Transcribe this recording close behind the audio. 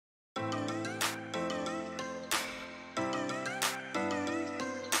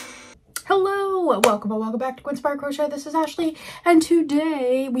Welcome back to Inspired Crochet. This is Ashley, and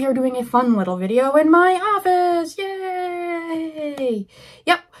today we are doing a fun little video in my office. Yay!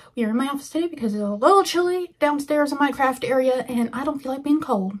 Yep, we are in my office today because it's a little chilly downstairs in my craft area, and I don't feel like being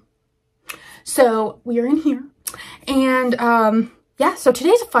cold. So we are in here, and yeah, so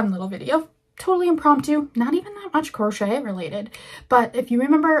today's a fun little video. Totally impromptu, not even that much crochet related. But if you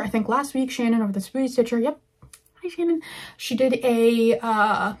remember, I think last week, Shannon over the Spooky Stitcher, yep, hi Shannon, she did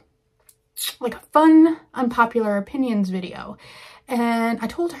a like a fun unpopular opinions video, and I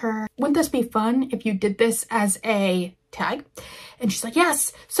told her, wouldn't this be fun if you did this as a tag? And she's like,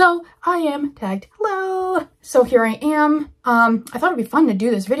 yes. So I am tagged. Hello. So here I am. I thought it'd be fun to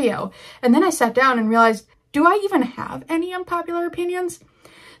do this video, and then I sat down and realized, do I even have any unpopular opinions?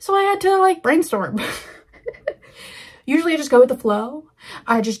 So I had to like brainstorm. Usually I just go with the flow.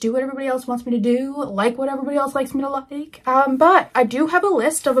 I just do what everybody else wants me to do, like what everybody else likes me to like. But I do have a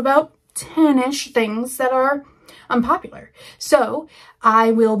list of about 10-ish things that are unpopular. So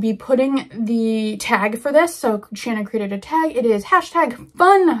I will be putting the tag for this. So Shannon created a tag. It is hashtag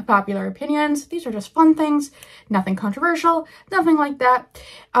fun popular opinions. These are just fun things, nothing controversial, nothing like that.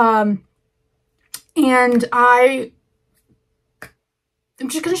 And I'm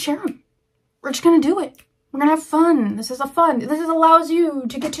just going to share them. We're just going to do it. We're going to have fun. This allows you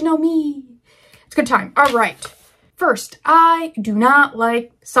to get to know me. It's a good time. All right. First, I do not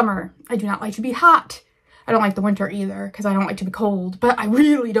like summer. I do not like to be hot. I don't like the winter either because I don't like to be cold, but I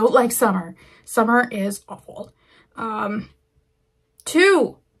really don't like summer. Summer is awful.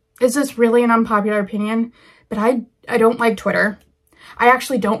 2, is this really an unpopular opinion? But I don't like Twitter. I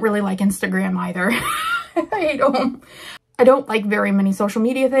actually don't really like Instagram either. I don't like very many social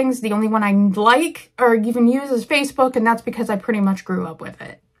media things. The only one I like or even use is Facebook, and that's because I pretty much grew up with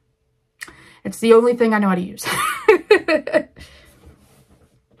it. It's the only thing I know how to use.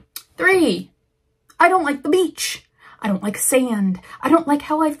 3, I don't like the beach. I don't like sand. I don't like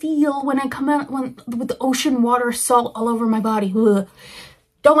how I feel when I come out with the ocean water salt all over my body. Ugh.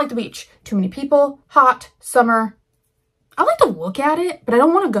 Don't like the beach. Too many people, hot, summer. I like to look at it, but I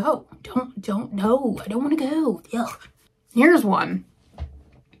don't want to go. No, I don't want to go. Ugh. Here's one.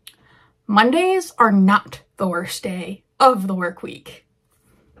 Mondays are not the worst day of the work week.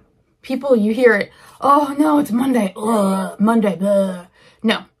 People, you hear it. Oh no, it's Monday. Ugh, Monday. Ugh.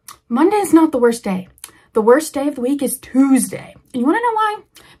 No, Monday is not the worst day. The worst day of the week is Tuesday. And you want to know why?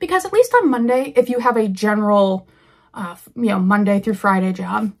 Because at least on Monday, if you have a general, Monday through Friday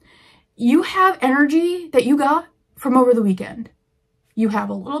job, you have energy that you got from over the weekend. You have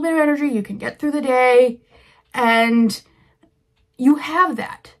a little bit of energy. You can get through the day, and you have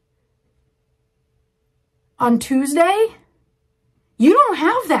that. On Tuesday, you don't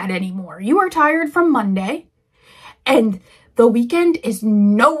have that anymore. You are tired from Monday, and the weekend is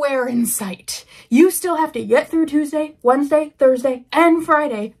nowhere in sight. You still have to get through Tuesday, Wednesday, Thursday, and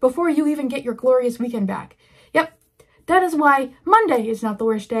Friday before you even get your glorious weekend back. Yep, that is why Monday is not the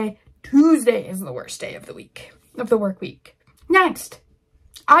worst day. Tuesday is the worst day of the week, of the work week. Next,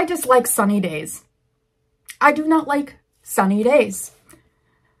 I dislike sunny days. I do not like sunny days.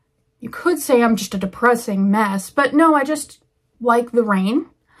 You could say I'm just a depressing mess, but no, I just like the rain.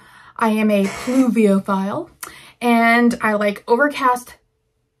 I am a pluviophile, and I like overcast,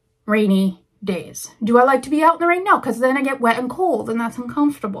 rainy days. Do I like to be out in the rain? No, because then I get wet and cold, and that's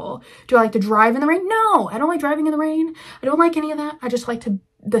uncomfortable. Do I like to drive in the rain? No, I don't like driving in the rain. I don't like any of that. I just like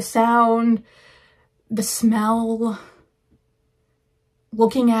the sound, the smell,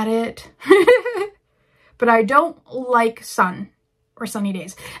 looking at it. But I don't like sun or sunny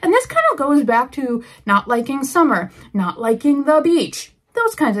days. And this kind of goes back to not liking summer, not liking the beach,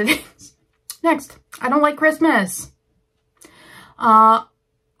 those kinds of things. Next, I don't like Christmas. I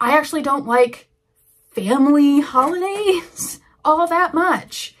actually don't like family holidays all that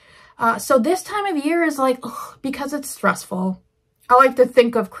much. So this time of year is like, ugh, because it's stressful. I like to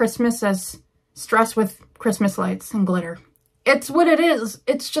think of Christmas as stress with Christmas lights and glitter. It's what it is.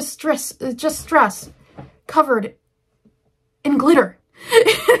 It's just stress. It's just stress covered in glitter.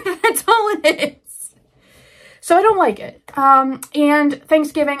 That's all it is. So I don't like it. And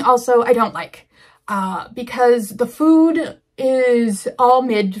Thanksgiving also I don't like, because the food is all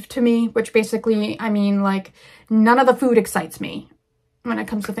mid to me, which basically, I mean, like, none of the food excites me when it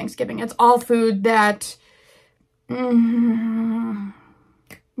comes to Thanksgiving. It's all food that, no,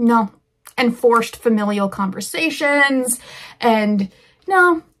 and forced familial conversations, and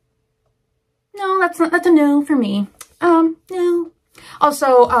no, that's a no for me. No.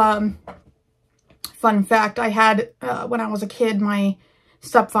 Also, fun fact, I had, when I was a kid, my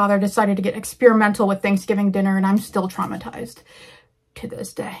stepfather decided to get experimental with Thanksgiving dinner, and I'm still traumatized to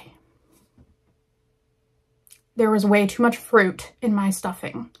this day. there was way too much fruit in my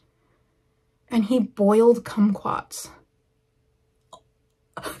stuffing. And he boiled kumquats.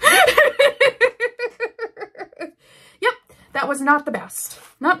 Yep, that was not the best.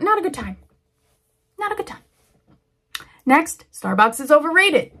 Not a good time. Not a good time. Next, Starbucks is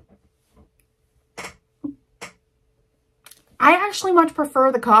overrated. I actually much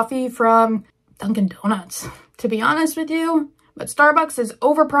prefer the coffee from Dunkin' Donuts, to be honest with you. But Starbucks is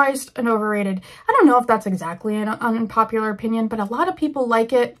overpriced and overrated. I don't know if that's exactly an unpopular opinion, but a lot of people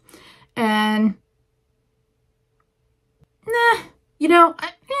like it. And, you know,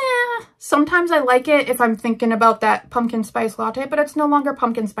 sometimes I like it if I'm thinking about that pumpkin spice latte, but it's no longer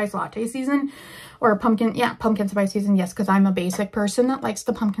pumpkin spice latte season. Or pumpkin spice season, yes, because I'm a basic person that likes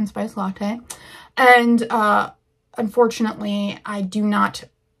the pumpkin spice latte. And unfortunately, I do not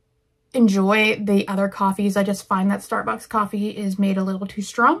enjoy the other coffees. I just find that Starbucks coffee is made a little too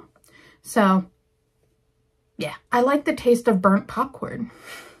strong. So, yeah, I like the taste of burnt popcorn.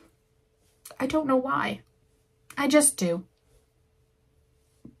 I don't know why. I just do.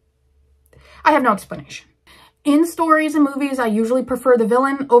 I have no explanation. In stories and movies, I usually prefer the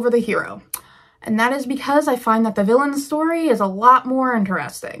villain over the hero. And that is because I find that the villain's story is a lot more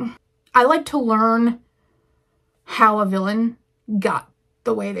interesting. I like to learn how a villain got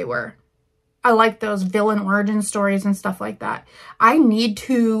the way they were. I like those villain origin stories and stuff like that. I need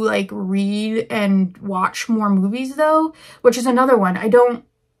to like read and watch more movies though, which is another one. I don't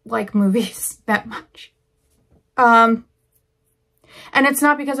like movies that much. And it's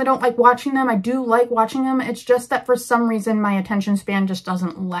not because I don't like watching them. I do like watching them. It's just that for some reason my attention span just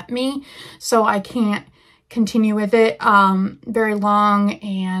doesn't let me. So I can't continue with it very long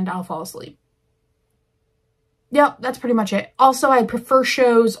and I'll fall asleep. Yep, that's pretty much it. Also, I prefer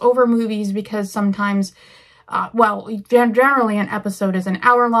shows over movies because sometimes, well, generally an episode is an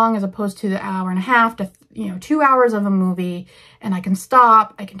hour long as opposed to the hour and a half to, 2 hours of a movie. And I can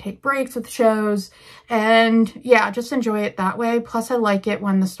stop, I can take breaks with shows, and yeah, just enjoy it that way. Plus, I like it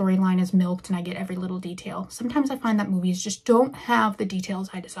when the storyline is milked and I get every little detail. Sometimes I find that movies just don't have the details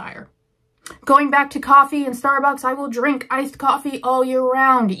I desire. Going back to coffee and Starbucks, I will drink iced coffee all year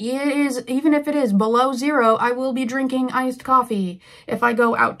round. Even if it is below zero, I will be drinking iced coffee if I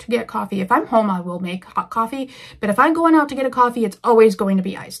go out to get coffee. If I'm home, I will make hot coffee. But if I'm going out to get a coffee, it's always going to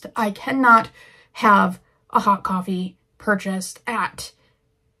be iced. I cannot have a hot coffee purchased at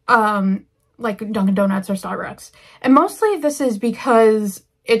like Dunkin' Donuts or Starbucks. And mostly this is because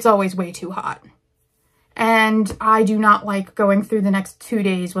it's always way too hot. And I do not like going through the next 2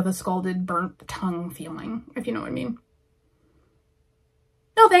 days with a scalded, burnt tongue feeling, if you know what I mean.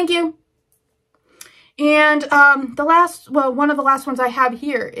 No, thank you. And one of the last ones I have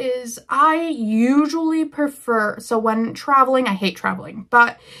here is I usually prefer, so when traveling, I hate traveling,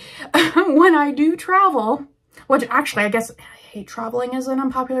 but when I do travel, which actually I guess I hate traveling is an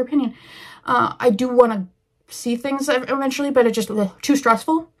unpopular opinion. I do want to see things eventually, but it's just too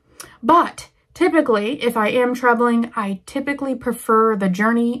stressful. But typically, if I am traveling, I typically prefer the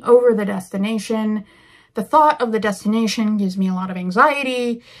journey over the destination. The thought of the destination gives me a lot of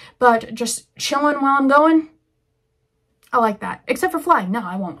anxiety, but just chilling while I'm going, I like that. Except for flying. No,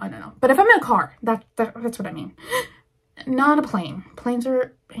 I won't. I don't know. But if I'm in a car, that's what I mean. Not a plane. Planes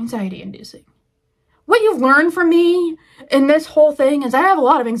are anxiety inducing. What you've learned from me in this whole thing is I have a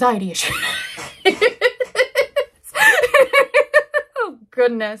lot of anxiety issues. Oh,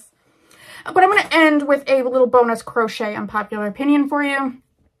 goodness. But I'm going to end with a little bonus crochet unpopular opinion for you.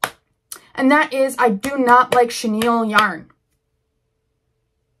 And that is, I do not like chenille yarn.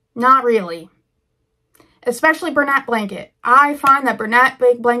 Not really. Especially Bernat blanket. I find that Bernat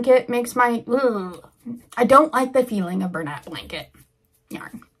blanket makes my... Ugh. I don't like the feeling of Bernat blanket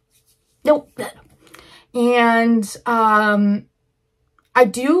yarn. Nope. And I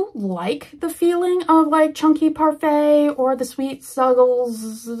do like the feeling of like Chunky Parfait or the Sweet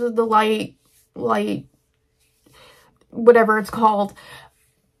Suggles, the light, whatever it's called.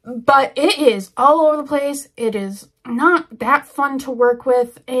 But it is all over the place. It is not that fun to work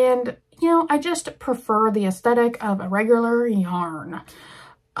with. And, I just prefer the aesthetic of a regular yarn.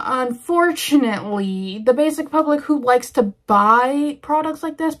 Unfortunately, the basic public who likes to buy products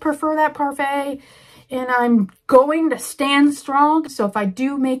like this prefer that parfait. And I'm going to stand strong. So if I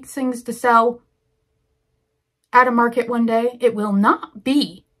do make things to sell at a market one day, it will not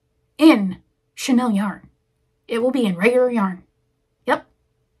be in chenille yarn. It will be in regular yarn. Yep.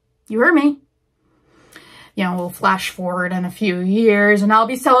 You heard me. We'll flash forward in a few years and I'll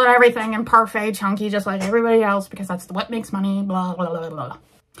be selling everything in parfait chunky just like everybody else because that's what makes money, blah, blah, blah, blah.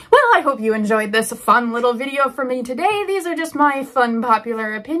 Well, I hope you enjoyed this fun little video from me today. These are just my fun,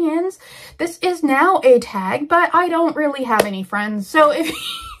 popular opinions. This is now a tag, but I don't really have any friends. So if,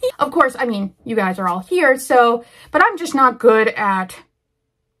 of course, I mean, you guys are all here, so, but I'm just not good at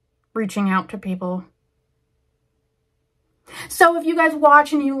reaching out to people. So if you guys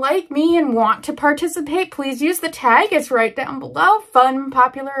watch and you like me and want to participate, please use the tag. It's right down below. Fun,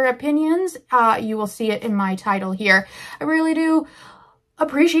 popular opinions. You will see it in my title here. I really do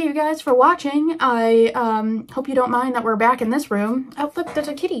appreciate you guys for watching. I hope you don't mind that we're back in this room. Oh, look, there's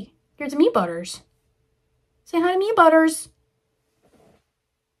a kitty. Here's me, Butters. Say hi to me, Butters.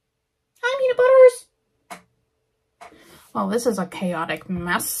 Hi, Peanut Butters. Well, this is a chaotic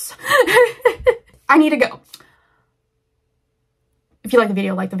mess. I need to go. If you like the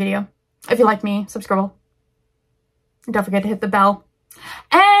video, like the video. If you like me, subscribe. And don't forget to hit the bell.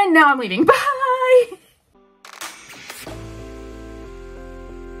 And now I'm leaving. Bye!